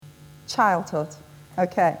childhood.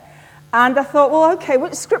 Okay. And I thought, well, okay,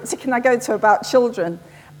 which scripture can I go to about children?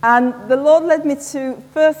 And the Lord led me to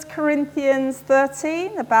 1 Corinthians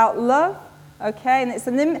 13 about love. Okay, and it's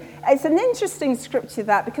an interesting scripture,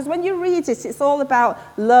 that, because when you read it, it's all about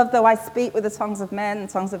love, though I speak with the tongues of men and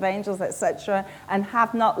tongues of angels, etc., and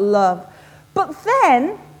have not love. But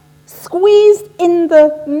then, squeezed in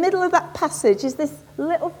the middle of that passage is this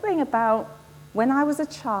little thing about when I was a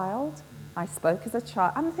child, I spoke as a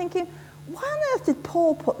child. I'm thinking, why on earth did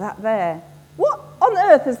Paul put that there? What on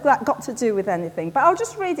earth has that got to do with anything? But I'll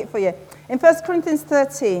just read it for you. In 1 Corinthians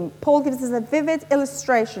 13, Paul gives us a vivid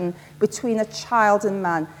illustration between a child and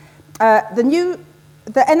man. The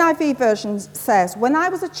NIV version says, when I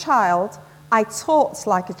was a child, I talked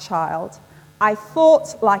like a child. I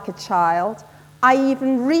thought like a child. I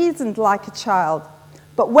even reasoned like a child.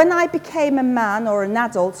 But when I became a man or an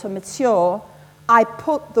adult or mature, I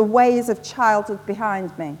put the ways of childhood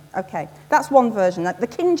behind me. Okay, that's one version. The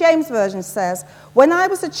King James Version says, when I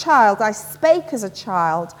was a child, I spake as a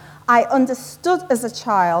child. I understood as a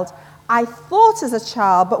child. I thought as a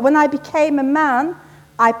child. But when I became a man,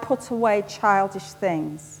 I put away childish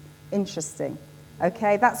things. Interesting.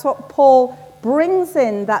 Okay, that's what Paul brings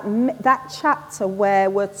in that chapter where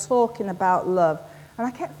we're talking about love. And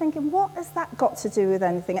I kept thinking, what has that got to do with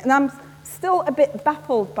anything? And I'm still a bit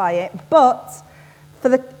baffled by it, but for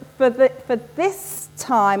this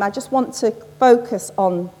time, I just want to focus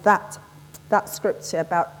on that scripture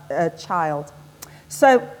about a child.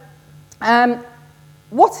 So,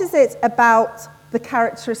 what is it about the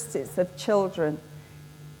characteristics of children?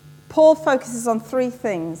 Paul focuses on three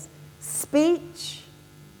things: speech,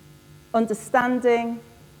 understanding,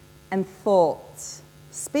 and thought.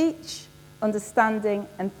 Speech, understanding,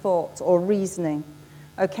 and thought, or reasoning.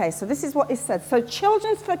 Okay, so this is what is said. So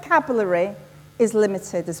children's vocabulary is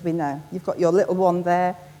limited, as we know. You've got your little one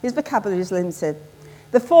there. His vocabulary is limited.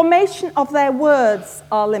 The formation of their words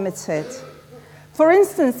are limited. For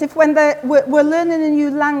instance, if when we're learning a new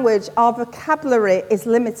language, our vocabulary is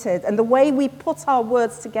limited, and the way we put our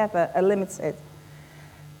words together are limited.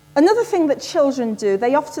 Another thing that children do,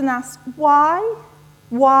 they often ask, why?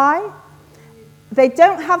 Why? They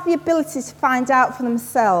don't have the ability to find out for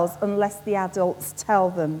themselves unless the adults tell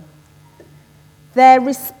them. They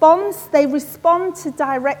respond to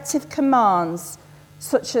directive commands,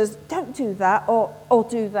 such as, don't do that, or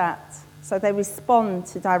do that. So they respond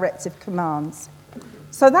to directive commands.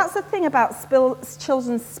 So that's the thing about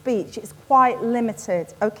children's speech. It's quite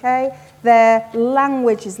limited, okay? Their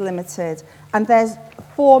language is limited, and they're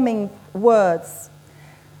forming words.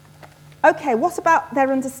 Okay, what about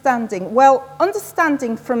their understanding? Well,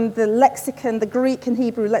 understanding from the lexicon, the Greek and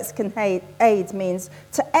Hebrew lexicon aid means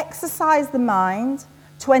to exercise the mind,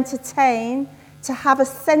 to entertain, to have a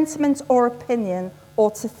sentiment or opinion,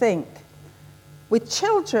 or to think. With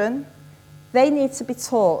children, they need to be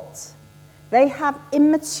taught. They have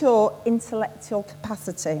immature intellectual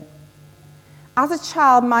capacity. As a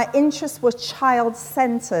child, my interests were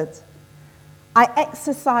child-centered. I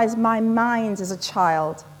exercised my mind as a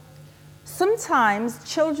child. Sometimes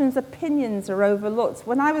children's opinions are overlooked.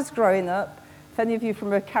 When I was growing up, if any of you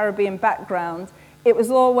from a Caribbean background, it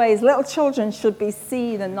was always little children should be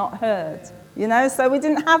seen and not heard. You know, so we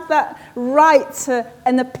didn't have that right to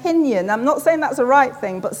an opinion. I'm not saying that's a right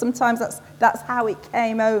thing, but sometimes that's how it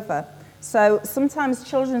came over. So sometimes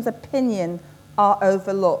children's opinion are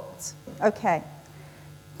overlooked. Okay.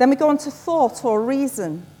 Then we go on to thought or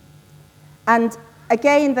reason. And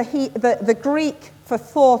again, the Greek for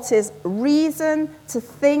thought is reason, to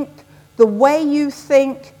think, the way you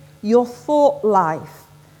think, your thought life.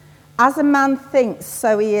 As a man thinks,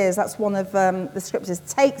 so he is. That's one of the scriptures.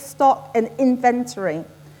 Take stock and inventory.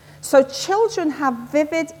 So children have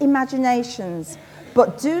vivid imaginations,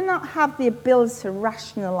 but do not have the ability to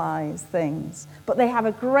rationalize things. But they have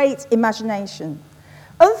a great imagination.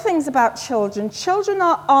 Other things about children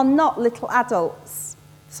are not little adults.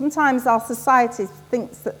 Sometimes our society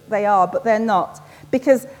thinks that they are, but they're not.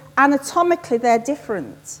 Because anatomically they're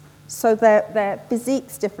different. So their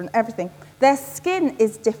physique's different, everything. Their skin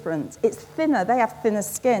is different. It's thinner. They have thinner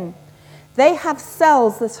skin. They have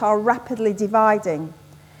cells that are rapidly dividing.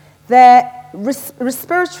 Their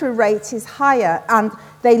respiratory rate is higher, and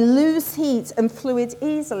they lose heat and fluid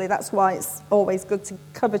easily. That's why it's always good to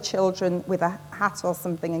cover children with a hat or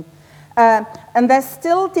something. And they're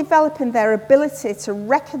still developing their ability to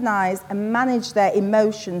recognize and manage their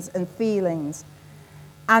emotions and feelings.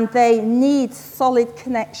 And they need solid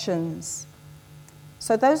connections.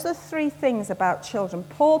 So those are three things about children.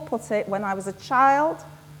 Paul put it, when I was a child,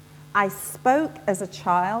 I spoke as a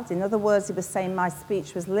child. In other words, he was saying my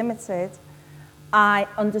speech was limited. I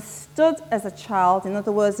understood as a child. In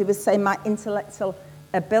other words, he was saying my intellectual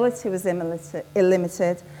ability was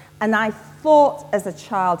illimited. And I thought as a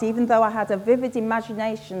child, even though I had a vivid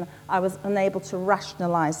imagination, I was unable to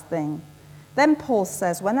rationalize things. Then Paul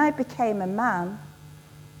says, when I became a man,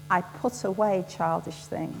 I put away childish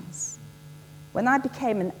things. When I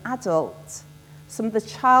became an adult, some of the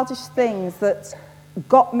childish things that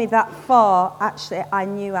got me that far, actually, I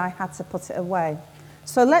knew I had to put it away.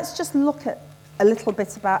 So let's just look at a little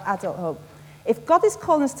bit about adulthood. If God is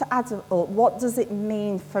calling us to adulthood, what does it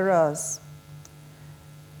mean for us?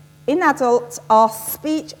 In adult, our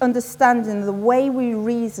speech, understanding, the way we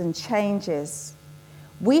reason changes.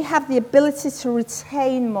 We have the ability to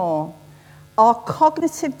retain more. Our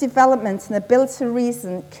cognitive development and ability to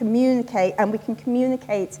reason, communicate, and we can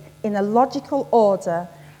communicate in a logical order,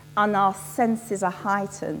 and our senses are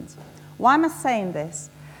heightened. Why am I saying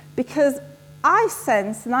this? Because I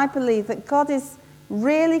sense and I believe that God is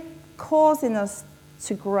really causing us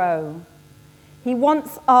to grow. He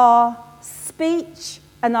wants our speech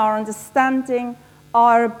and our understanding,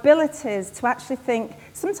 our abilities to actually think.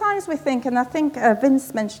 Sometimes we think, and I think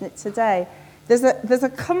Vince mentioned it today, there's a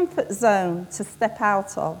comfort zone to step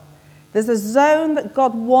out of. There's a zone that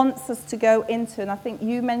God wants us to go into, and I think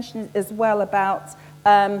you mentioned as well about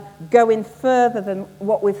going further than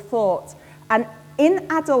what we've thought. And in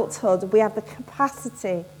adulthood, we have the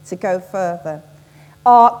capacity to go further.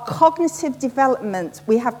 Our cognitive development,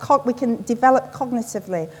 we can develop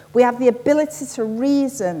cognitively. We have the ability to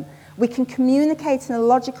reason. We can communicate in a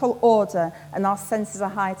logical order, and our senses are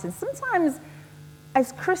heightened. Sometimes,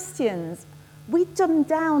 as Christians, we dumb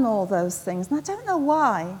down all those things, and I don't know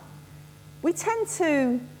why. We tend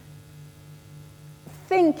to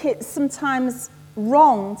think it's sometimes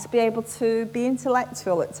wrong to be able to be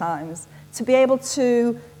intellectual at times, to be able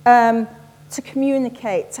to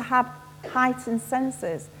communicate, to have heightened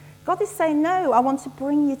senses. God is saying, no, I want to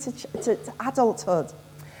bring you to adulthood.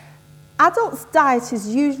 Adults' diet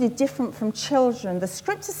is usually different from children. The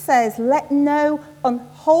scripture says, let no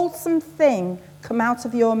unwholesome thing come out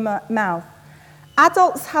of your mouth.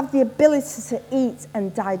 Adults have the ability to eat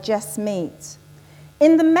and digest meat.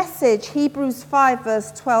 In the Message, Hebrews 5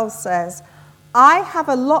 verse 12 says, I have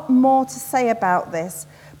a lot more to say about this,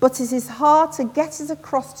 but it is hard to get it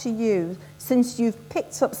across to you since you've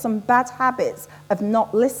picked up some bad habits of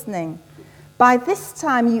not listening. By this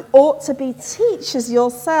time, you ought to be teachers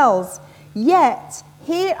yourselves. Yet,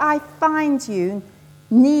 here I find you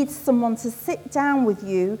need someone to sit down with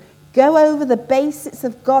you, go over the basics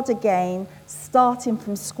of God again, starting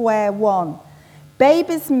from square one.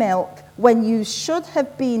 Baby's milk, when you should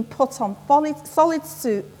have been put on solid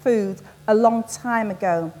food a long time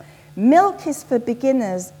ago. Milk is for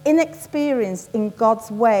beginners, inexperienced in God's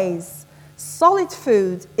ways. Solid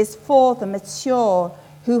food is for the mature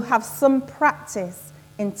who have some practice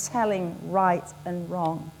in telling right and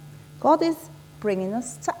wrong. God is bringing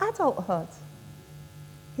us to adulthood.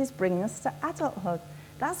 He's bringing us to adulthood.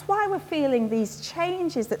 That's why we're feeling these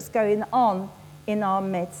changes that's going on in our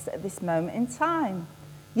midst at this moment in time.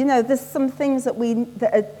 You know, there's some things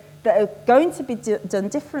that are going to be done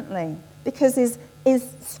differently because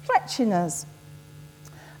is stretching us.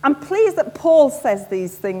 I'm pleased that Paul says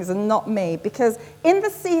these things and not me, because in the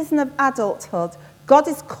season of adulthood, God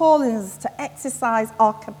is calling us to exercise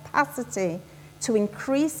our capacity to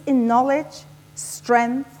increase in knowledge,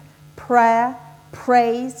 strength, prayer,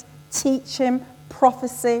 praise, teaching,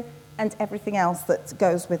 prophecy, and everything else that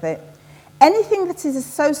goes with it. Anything that is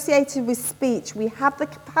associated with speech, we have the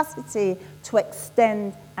capacity to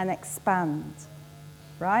extend and expand,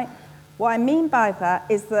 right? What I mean by that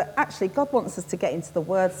is that actually God wants us to get into the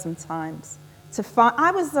Word sometimes. When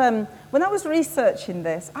I was researching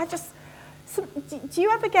this, do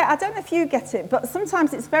you ever get, I don't know if you get it, but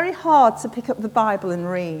sometimes it's very hard to pick up the Bible and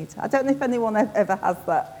read. I don't know if anyone ever has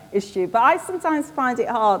that issue, but I sometimes find it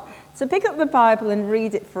hard to pick up the Bible and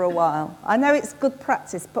read it for a while. I know it's good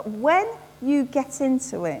practice, but when you get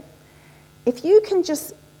into it, if you can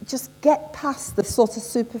just get past the sort of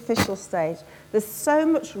superficial stage, there's so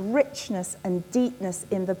much richness and deepness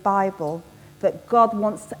in the Bible that God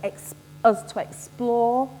wants us to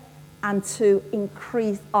explore and to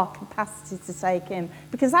increase our capacity to take in.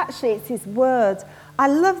 Because actually it's His Word. I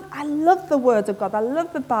love the Word of God. I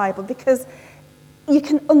love the Bible because you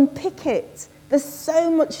can unpick it. There's so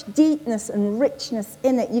much deepness and richness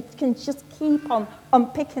in it. You can just keep on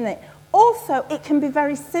unpicking it. Also, it can be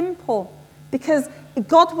very simple because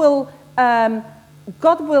God will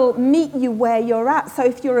God will meet you where you're at. So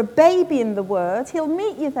if you're a baby in the Word, he'll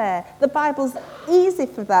meet you there. The Bible's easy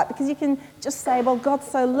for that because you can just say, well, God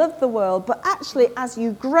so loved the world. But actually, as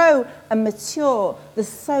you grow and mature, there's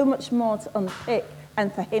so much more to unpick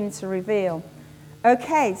and for him to reveal.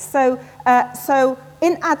 Okay, so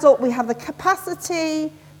in adult, we have the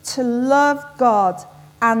capacity to love God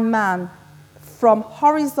and man from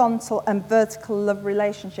horizontal and vertical love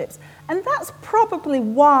relationships. And that's probably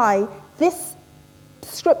why this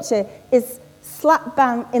scripture is slap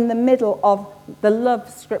bang in the middle of the love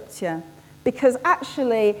scripture, because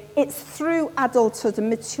actually it's through adulthood and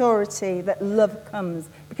maturity that love comes,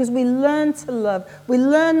 because we learn to love. We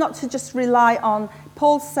learn not to just rely on,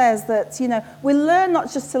 Paul says that, we learn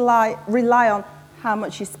not just to rely on how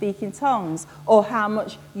much you speak in tongues or how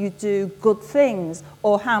much you do good things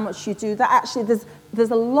or how much you do that. Actually,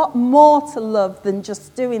 there's a lot more to love than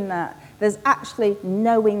just doing that. There's actually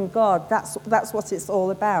knowing God. That's what it's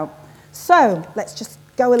all about. So let's just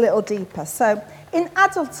go a little deeper. So in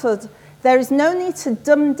adulthood, there is no need to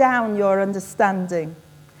dumb down your understanding.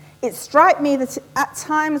 It strikes me that at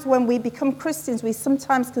times when we become Christians, we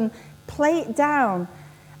sometimes can play it down.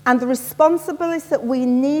 And the responsibilities that we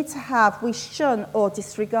need to have, we shun or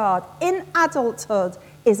disregard. In adulthood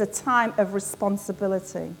is a time of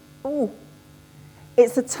responsibility. Ooh.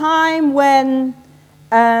 It's a time when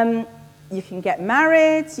you can get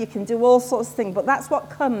married, you can do all sorts of things, but that's what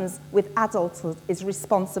comes with adulthood, is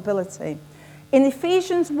responsibility. In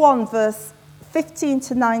Ephesians 1, verse 15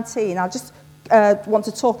 to 19, I just want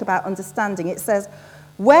to talk about understanding. It says,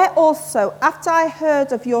 where also, after I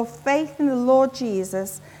heard of your faith in the Lord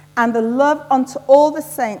Jesus and the love unto all the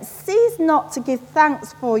saints, cease not to give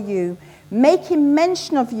thanks for you, making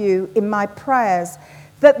mention of you in my prayers,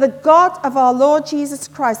 that the God of our Lord Jesus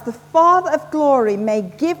Christ, the Father of glory, may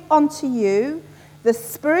give unto you the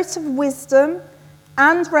spirit of wisdom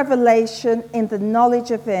and revelation in the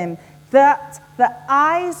knowledge of him, that the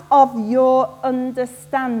eyes of your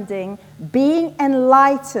understanding being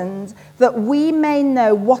enlightened, that we may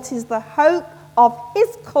know what is the hope of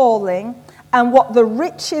his calling and what the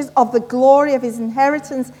riches of the glory of his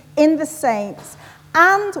inheritance in the saints,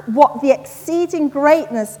 and what the exceeding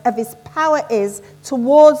greatness of his power is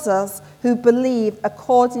towards us who believe,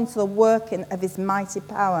 according to the working of his mighty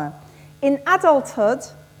power. In adulthood,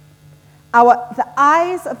 the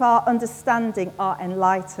eyes of our understanding are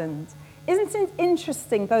enlightened. Isn't it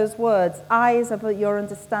interesting, those words, eyes of your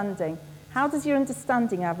understanding? How does your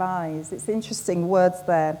understanding have eyes? It's interesting words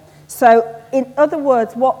there. So, in other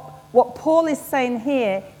words, what Paul is saying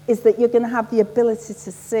here is that you're going to have the ability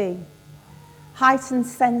to see. Heightened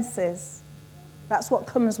senses. That's what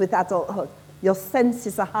comes with adulthood. Your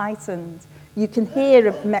senses are heightened. You can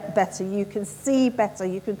hear better, you can see better,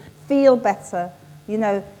 you can feel better.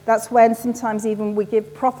 That's when sometimes even we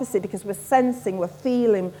give prophecy, because we're sensing, we're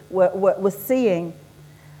feeling, we're seeing.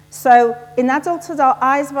 So in adulthood, our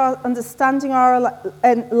eyes of our understanding are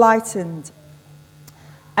enlightened.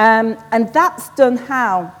 And that's done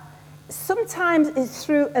how? Sometimes it's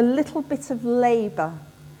through a little bit of labor.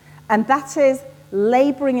 And that is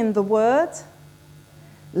laboring in the word,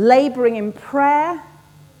 laboring in prayer,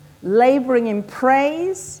 laboring in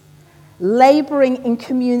praise, laboring in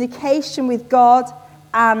communication with God,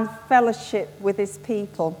 and fellowship with his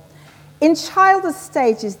people. In childhood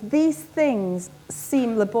stages, these things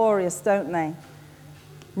seem laborious, don't they?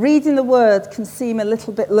 Reading the word can seem a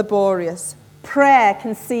little bit laborious. Prayer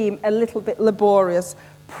can seem a little bit laborious.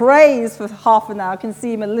 Praise for half an hour can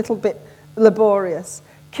seem a little bit laborious.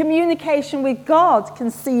 Communication with God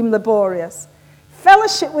can seem laborious.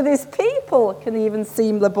 Fellowship with his people can even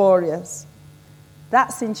seem laborious.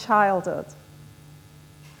 That's in childhood.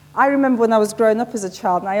 I remember when I was growing up as a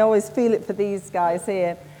child, and I always feel it for these guys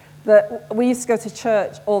here, that we used to go to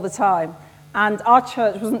church all the time. And our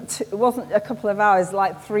church wasn't a couple of hours,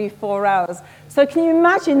 like 3-4 hours. So can you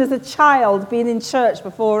imagine as a child being in church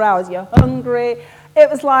for 4 hours? You're hungry. It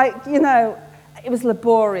was like, it was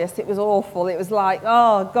laborious. It was awful. It was like,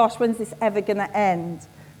 oh gosh, when's this ever going to end?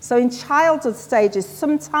 So in childhood stages,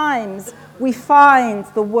 sometimes we find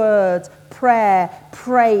the word, prayer,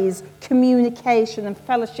 praise, communication, and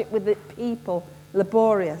fellowship with the people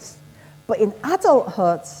laborious. But in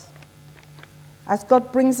adulthood, as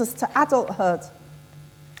God brings us to adulthood,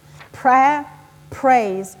 prayer,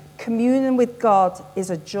 praise, communion with God is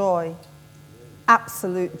a joy,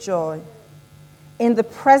 absolute joy. In the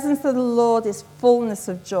presence of the Lord is fullness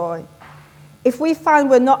of joy. If we find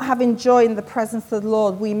we're not having joy in the presence of the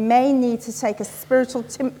Lord, we may need to take a spiritual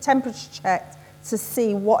temperature check to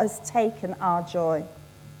see what has taken our joy.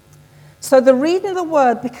 So the reading of the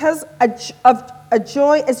word, because of a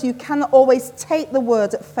joy as you cannot always take the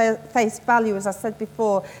word at face value, as I said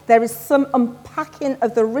before, there is some unpacking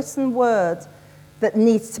of the written word that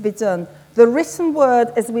needs to be done. The written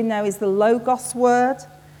word, as we know, is the Logos word,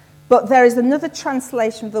 but there is another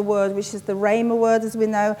translation of the word, which is the Rhema word, as we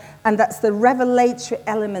know, and that's the revelatory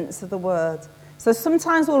elements of the word. So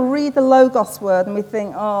sometimes we'll read the Logos word and we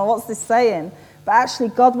think, oh, what's this saying? But actually,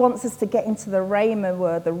 God wants us to get into the Rhema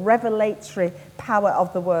word, the revelatory power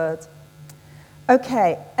of the word.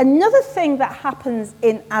 Okay, another thing that happens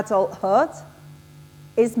in adulthood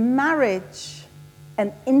is marriage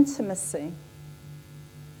and intimacy.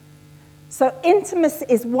 So intimacy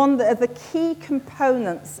is one of the key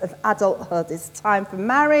components of adulthood. It's time for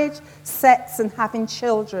marriage, sex, and having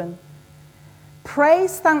children.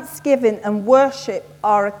 Praise, thanksgiving, and worship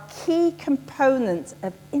are a key component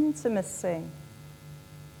of intimacy.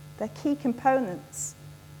 They're key components.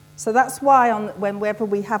 So that's why whenever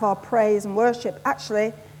we have our praise and worship,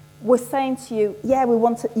 actually, we're saying to you, yeah, we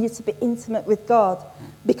want you to be intimate with God.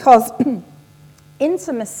 Because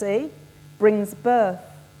intimacy brings birth.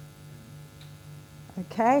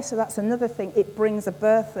 Okay, so that's another thing. It brings a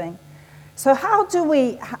birthing. So how do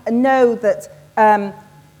we know that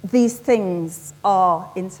these things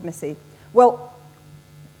are intimacy? Well,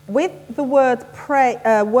 with the word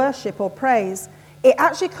worship or praise, it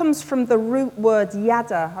actually comes from the root word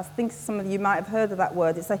yada. I think some of you might have heard of that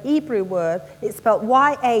word. It's a Hebrew word. It's spelled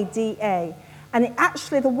Y-A-D-A. And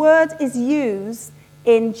the word is used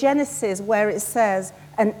in Genesis where it says,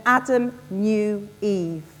 and Adam knew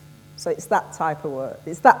Eve. So it's that type of word.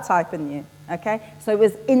 It's that type of knew. Okay? So it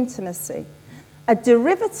was intimacy. A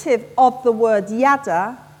derivative of the word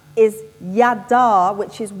yada is yada,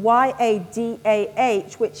 which is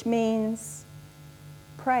Y-A-D-A-H, which means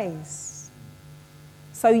praise.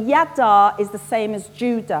 So yada is the same as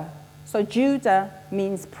Judah. So Judah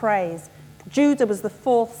means praise. Judah was the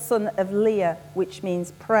fourth son of Leah, which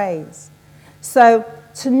means praise. So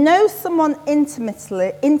to know someone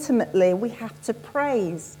intimately, we have to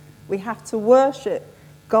praise. We have to worship.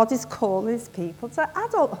 God is calling his people to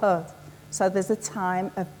adulthood. So there's a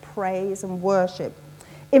time of praise and worship.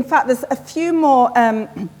 In fact, there's a few more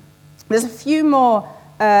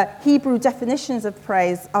Hebrew definitions of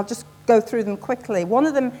praise. I'll just go through them quickly. One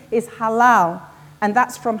of them is halal, and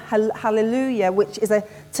that's from hallelujah, which is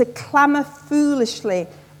to clamor foolishly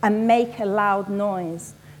and make a loud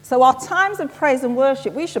noise. So our times of praise and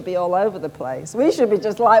worship, we should be all over the place. We should be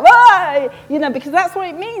just like, why? Because that's what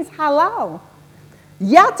it means, halal.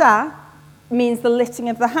 Yada means the lifting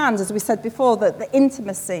of the hands, as we said before, the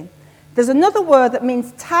intimacy. There's another word that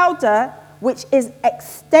means tauda, which is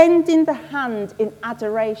extending the hand in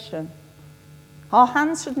adoration. Our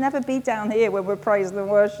hands should never be down here when we're praising and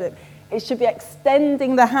worship. It should be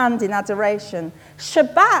extending the hand in adoration.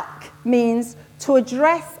 Shabak means to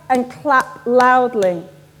address and clap loudly.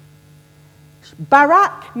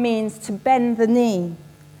 Barak means to bend the knee.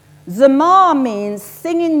 Zamar means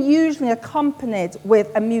singing usually accompanied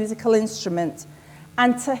with a musical instrument.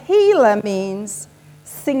 And Tehillah means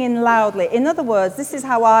singing loudly. In other words, this is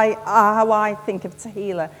how I think of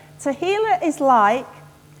Tehillah. Tehillah is like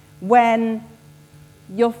when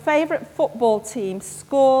your favorite football team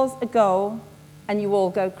scores a goal and you all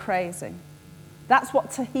go crazy. That's what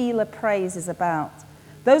Tehillah praise is about.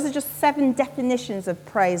 Those are just 7 definitions of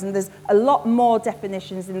praise, and there's a lot more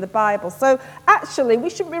definitions in the Bible. So actually, we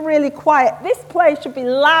should be really quiet. This place should be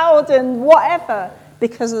loud and whatever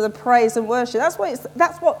because of the praise and worship.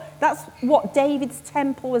 That's what David's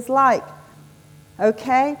temple was like.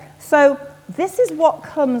 Okay? So this is what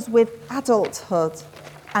comes with adulthood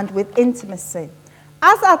and with intimacy.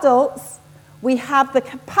 As adults, we have the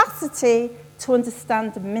capacity to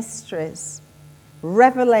understand mysteries,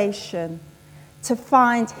 revelation, to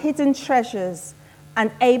find hidden treasures, and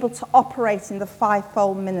able to operate in the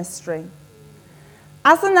fivefold ministry.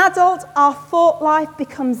 As an adult, our thought life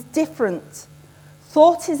becomes different.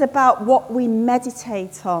 Thought is about what we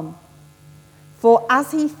meditate on. For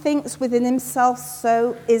as he thinks within himself,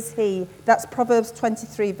 so is he. That's Proverbs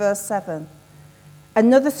 23, verse 7.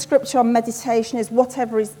 Another scripture on meditation is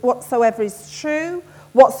whatsoever is true,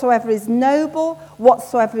 whatsoever is noble,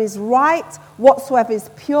 whatsoever is right, whatsoever is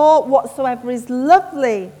pure, whatsoever is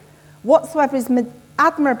lovely, whatsoever is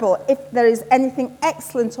admirable, if there is anything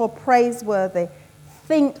excellent or praiseworthy,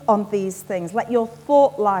 think on these things. Let your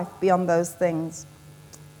thought life be on those things.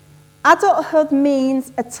 Adulthood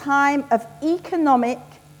means a time of economic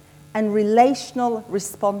and relational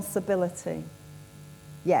responsibility.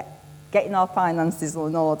 Yeah, getting our finances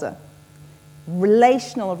in order.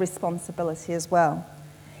 Relational responsibility as well.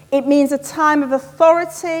 It means a time of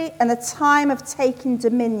authority and a time of taking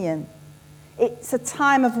dominion. It's a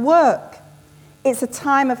time of work. It's a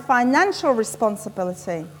time of financial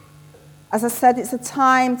responsibility. As I said, it's a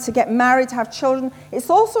time to get married, to have children. It's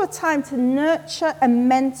also a time to nurture and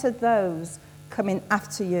mentor those coming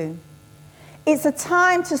after you. It's a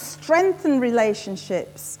time to strengthen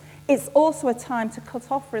relationships. It's also a time to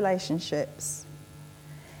cut off relationships.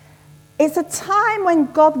 It's a time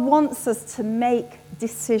when God wants us to make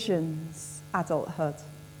decisions, adulthood.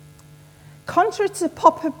 Contrary to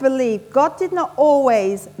popular belief, God did not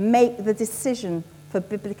always make the decision for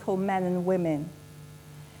biblical men and women.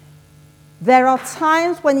 There are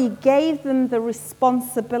times when he gave them the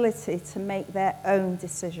responsibility to make their own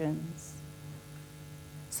decisions.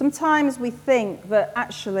 Sometimes we think that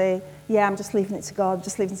actually, I'm just leaving it to God,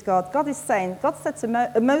 just leaving it to God. God is saying, God said to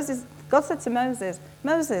Moses,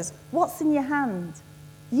 Moses, what's in your hand?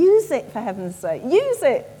 Use it, for heaven's sake. Use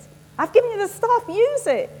it. I've given you the staff, use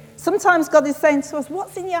it. Sometimes God is saying to us,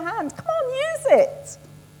 what's in your hand? Come on, use it.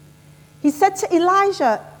 He said to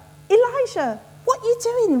Elijah, what are you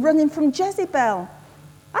doing running from Jezebel?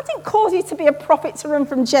 I didn't call you to be a prophet to run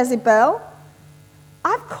from Jezebel.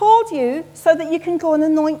 I've called you so that you can go and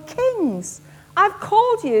anoint kings. I've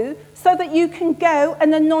called you so that you can go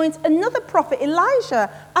and anoint another prophet, Elijah.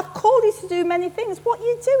 I've called you to do many things. What are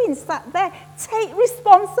you doing sat there? Take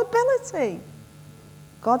responsibility.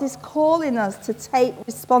 God is calling us to take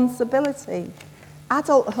responsibility.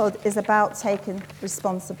 Adulthood is about taking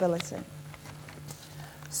responsibility.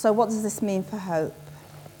 So what does this mean for Hope?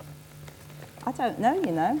 I don't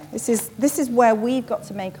know, This is where we've got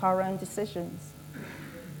to make our own decisions.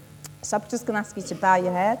 So I'm just going to ask you to bow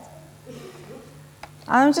your head.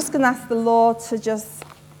 I'm just going to ask the Lord to just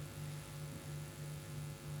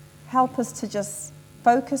help us to just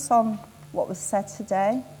focus on what was said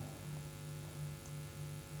today.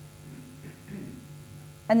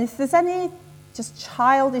 And if there's any just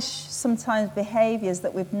childish, sometimes, behaviors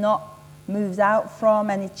that we've not moved out from,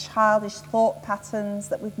 any childish thought patterns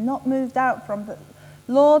that we've not moved out from, but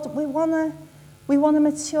Lord, we want to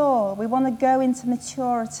mature. We want to go into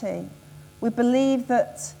maturity. We believe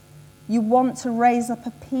that you want to raise up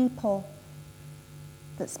a people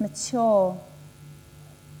that's mature,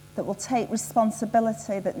 that will take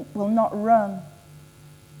responsibility, that will not run.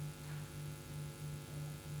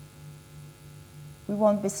 We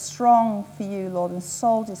want to be strong for you, Lord, and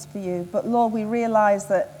soldiers for you. But Lord, we realize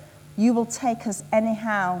that you will take us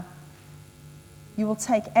anyhow. You will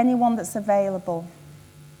take anyone that's available.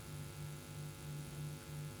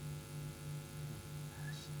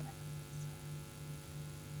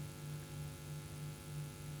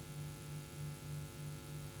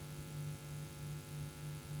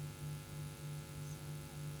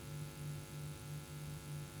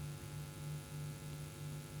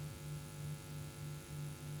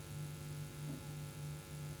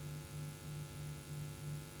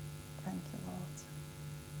 Thank you, Lord.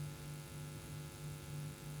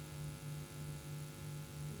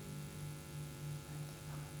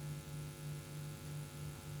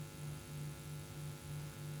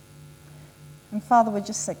 And Father, we're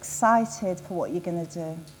just excited for what you're going to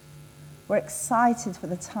do. We're excited for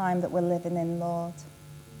the time that we're living in, Lord.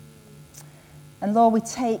 And Lord, we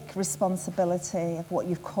take responsibility of what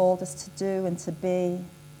you've called us to do and to be,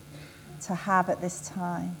 to have at this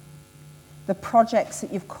time. The projects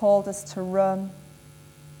that you've called us to run.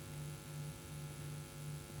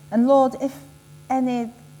 And Lord, if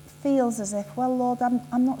any feels as if, well, Lord,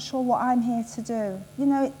 I'm not sure what I'm here to do.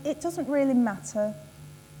 It doesn't really matter.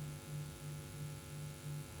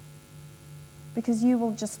 Because you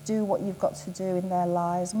will just do what you've got to do in their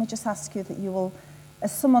lives. And we just ask you that you will,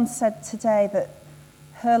 as someone said today, that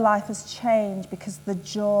her life has changed because of the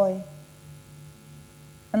joy.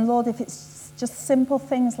 And Lord, if it's just simple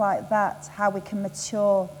things like that, how we can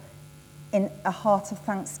mature in a heart of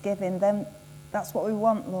thanksgiving, then that's what we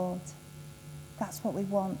want, Lord. That's what we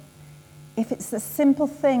want. If it's the simple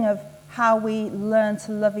thing of how we learn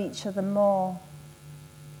to love each other more,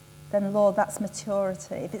 then Lord, that's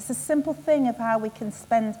maturity. If it's a simple thing of how we can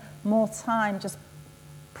spend more time just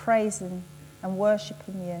praising and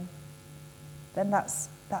worshiping you, then that's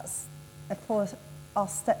our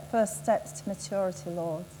first steps to maturity,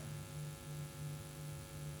 Lord.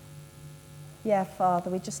 Yeah, Father,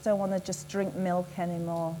 we just don't want to just drink milk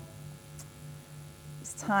anymore.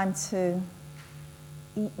 It's time to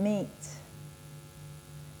eat meat.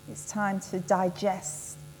 It's time to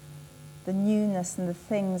digest the newness and the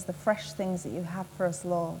things, the fresh things that you have for us,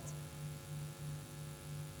 Lord.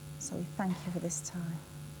 So we thank you for this time.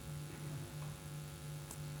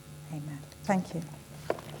 Amen. Thank you.